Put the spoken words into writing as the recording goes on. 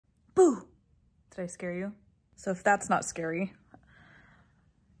Boo! Did I scare you? So if that's not scary,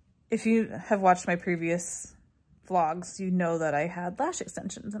 if you have watched my previous vlogs, you know that I had lash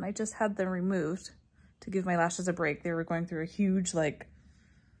extensions and I just had them removed to give my lashes a break. They were going through a huge, like,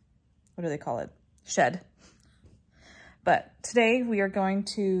 what do they call it? Shed. But today we are going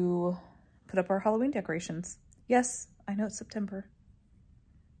to put up our Halloween decorations. Yes, I know it's September.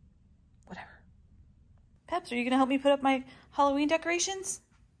 Whatever. Peps, are you gonna help me put up my Halloween decorations?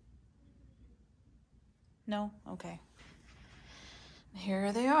 No? Okay.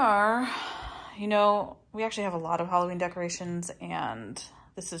 Here they are. You know, we actually have a lot of Halloween decorations and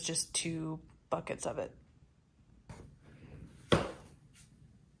this is just 2 buckets of it. It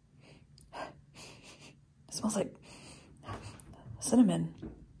smells like cinnamon.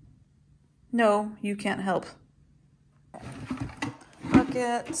 No, you can't help.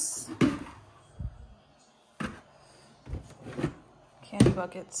 Buckets. Candy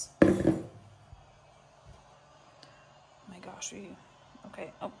buckets. Oh my gosh,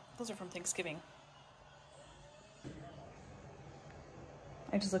 okay. Oh, those are from Thanksgiving.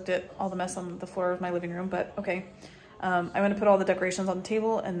 I just looked at all the mess on the floor of my living room, but okay. I'm gonna put all the decorations on the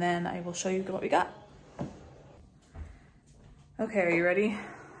table and then I will show you what we got. Okay, are you ready?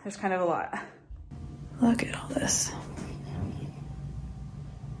 There's kind of a lot. Look at all this.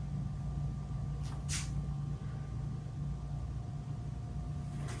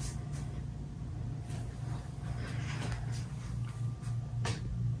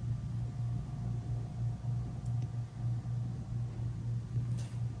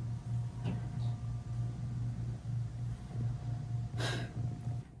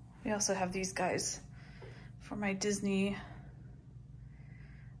 We also have these guys for my Disney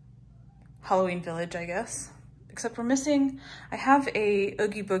Halloween village, I guess. Except we're missing, I have a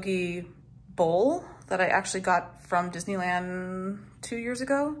Oogie Boogie bowl that I actually got from Disneyland 2 years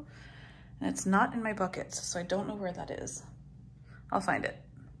ago. And it's not in my buckets, so I don't know where that is. I'll find it.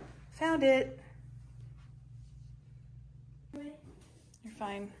 Found it. Wait. You're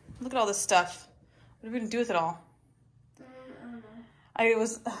fine. Look at all this stuff. What are we gonna do with it all? I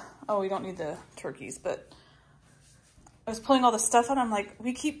was, oh, we don't need the turkeys, but I was pulling all the stuff out. I'm like,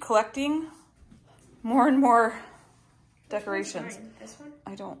 we keep collecting more and more decorations. This one?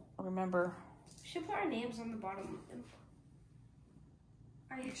 I don't remember. We should put our names on the bottom of them.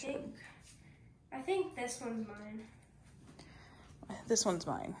 I think this one's mine. This one's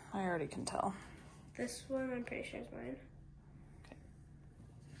mine. I already can tell. This one, I'm pretty sure is mine.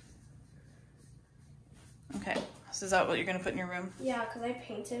 Okay. So is that what you're gonna put in your room? Yeah, because I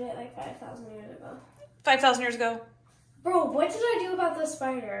painted it like 5,000 years ago. 5,000 years ago? Bro, what did I do about the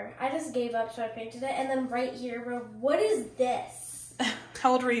spider? I just gave up, so I painted it. And then right here, bro, what is this?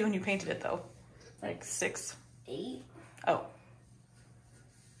 How old were you when you painted it, though? Like 6? 8. Oh.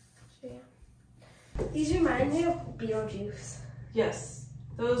 So, yeah. These remind me of Beetlejuice. Yes.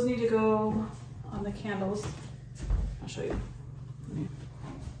 Those need to go on the candles. I'll show you.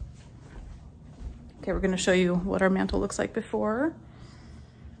 Okay, we're gonna show you what our mantle looks like before.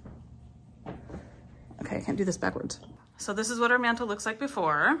 Okay, I can't do this backwards. So this is what our mantle looks like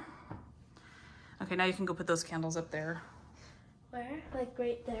before. Okay, now you can go put those candles up there. Where? Like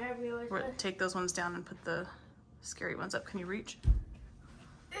right there? We always put... Take those ones down and put the scary ones up. Can you reach?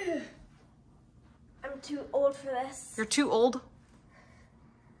 Ugh. I'm too old for this. You're too old?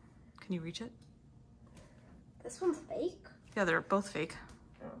 Can you reach it? This one's fake? Yeah, they're both fake.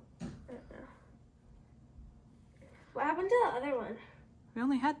 Oh, I don't know. What happened to the other one? We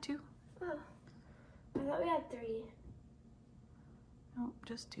only had 2. Oh, I thought we had 3. No,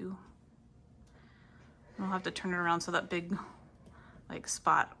 just 2. We'll have to turn it around so that big like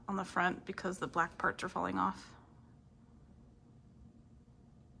spot on the front because the black parts are falling off.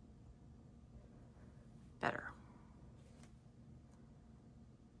 Better.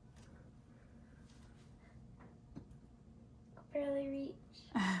 I'll barely reach.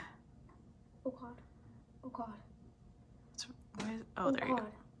 Oh God. Oh God. Oh, there you God.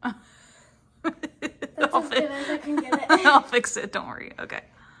 go. That's as good as I can get it. I'll fix it, don't worry. Okay.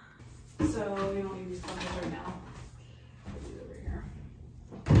 So we don't need these buttons right now. Put these over here.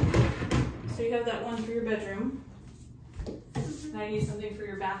 So you have that one for your bedroom. Now you need something for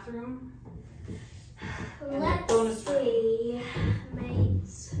your bathroom. Let's see,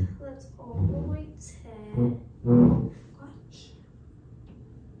 mates. Let's always head. Gosh.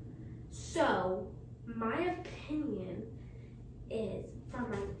 So, my opinion is for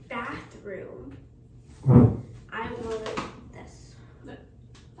my bathroom, I want this.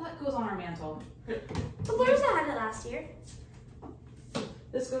 That goes on our mantle. But where's I had it last year?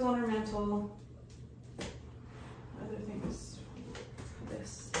 This goes on our mantle. Other thing is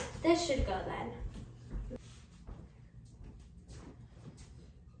this. This should go then.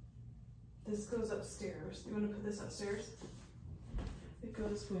 This goes upstairs. You want to put this upstairs? It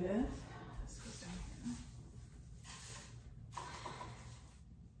goes with, this goes down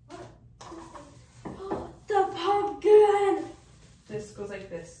here. The pumpkin! This goes like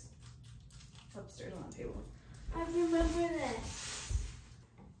this. Upstairs on the table. I remember this.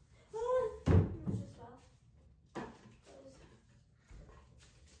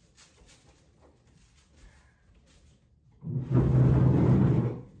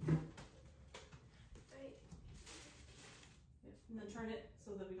 And then turn it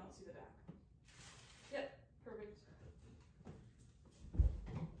so that we don't see the back. Yep, perfect.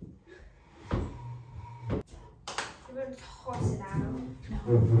 We're gonna toss it out. No.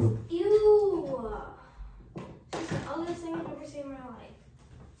 Ew! This is the ugliest thing I've ever seen in my life.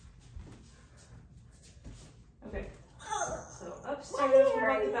 Okay. So upstairs, what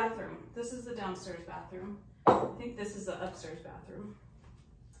about the bathroom? This is the downstairs bathroom. I think this is the upstairs bathroom.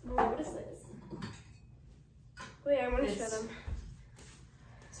 What is this? Wait, I want to show them.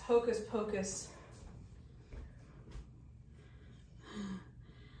 It's Hocus Pocus.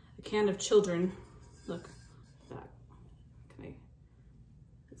 A can of children. Look, that. Can I?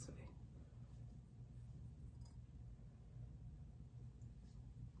 This way.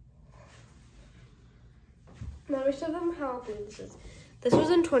 Let me show them how ugly this is. This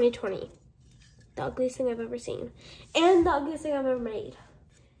was in 2020. The ugliest thing I've ever seen. And the ugliest thing I've ever made.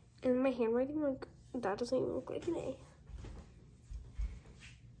 And my handwriting, like, that doesn't even look like an A.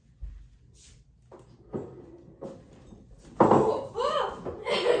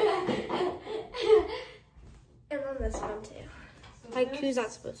 And then this one too. So like, who's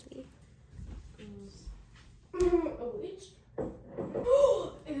that supposed to be?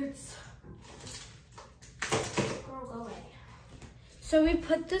 Oh, it's. Girl, go away. So we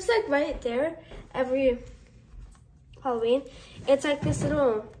put this like right there every Halloween. It's like this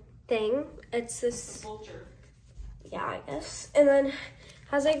little thing. It's this Vulture. Yeah, I guess. And then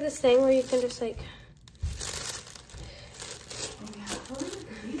has like this thing where you can just like. Oh yeah, what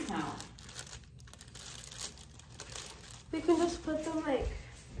are these now? We can just put them like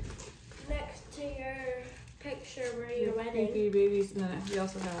next to your picture where you're wedding. Creepy babies, and then we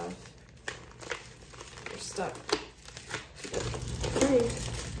also have. They're stuck. Nice.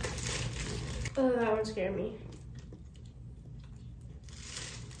 Oh, that one scared me.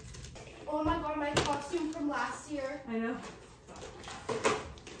 Oh my god, my costume from last year. I know.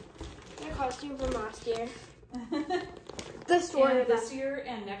 My costume from last year. The story and this year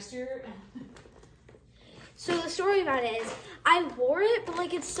and next year. So the story about it is, I wore it, but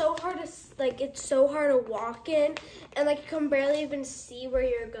like it's so hard to walk in, and like you can barely even see where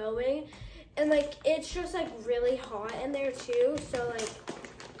you're going, and like it's just like really hot in there too. So like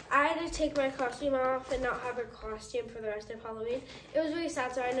I had to take my costume off and not have a costume for the rest of Halloween. It was really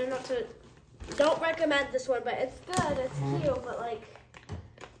sad. So I know don't recommend this one, but it's good. It's cute, but like,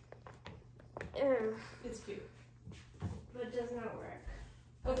 It's cute. but it does not work.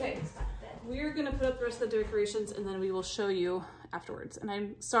 Okay. We're gonna put up the rest of the decorations and then we will show you afterwards. And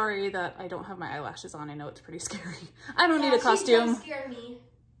I'm sorry that I don't have my eyelashes on. I know it's pretty scary. I don't need a costume. She jump scared me.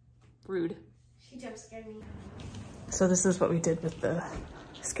 Rude. She jump scared me. So this is what we did with the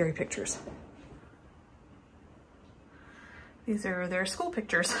scary pictures. These are their school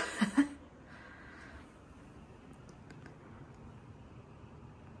pictures.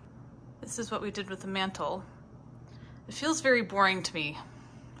 This is what we did with the mantle. It feels very boring to me.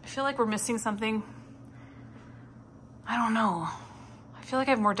 I feel like we're missing something. I don't know. I feel like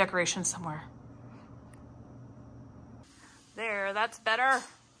I have more decorations somewhere. There, that's better.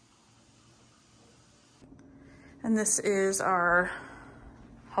 And this is our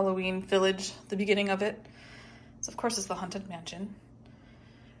Halloween village, the beginning of it. So of course it's the Haunted Mansion.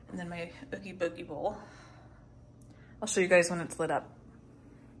 And then my Oogie Boogie bowl. I'll show you guys when it's lit up.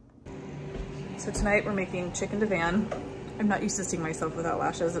 So tonight we're making chicken divan. I'm not used to seeing myself without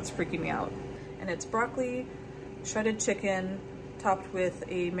lashes. It's freaking me out. And it's broccoli, shredded chicken, topped with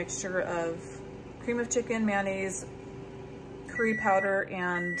a mixture of cream of chicken, mayonnaise, curry powder,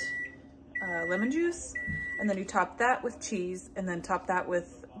 and lemon juice. And then you top that with cheese, and then top that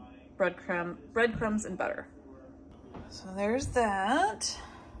with breadcrumbs and butter. So there's that.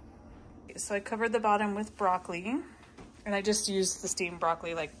 So I covered the bottom with broccoli, and I just used the steamed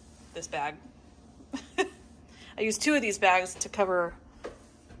broccoli, like this bag. I used 2 of these bags to cover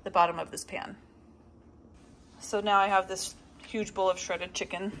the bottom of this pan. So now I have this huge bowl of shredded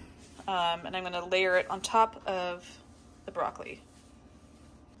chicken, and I'm gonna layer it on top of the broccoli.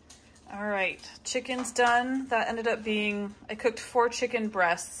 All right, chicken's done. That ended up being, I cooked 4 chicken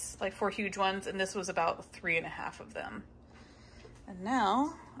breasts, like 4 huge ones, and this was about 3.5 of them. And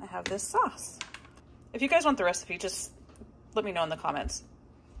now I have this sauce. If you guys want the recipe, just let me know in the comments.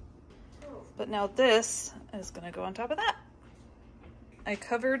 But now this is gonna go on top of that. I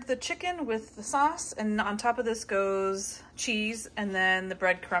covered the chicken with the sauce, and on top of this goes cheese and then the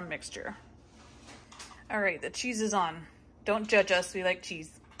breadcrumb mixture. All right, the cheese is on. Don't judge us, we like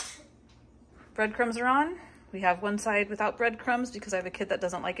cheese. Breadcrumbs are on. We have one side without breadcrumbs because I have a kid that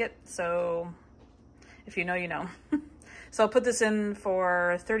doesn't like it. So if you know, you know. So I'll put this in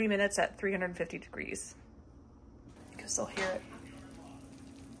for 30 minutes at 350 degrees because they'll hear it.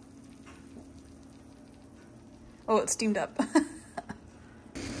 Oh, it's steamed up.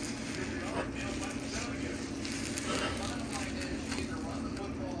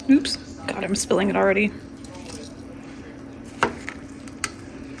 Oops, God, I'm spilling it already.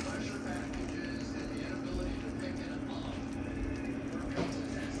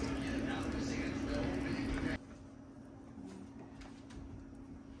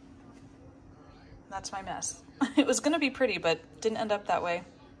 That's my mess. It was gonna be pretty, but didn't end up that way.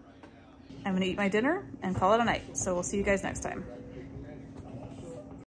 I'm gonna eat my dinner and call it a night. So we'll see you guys next time.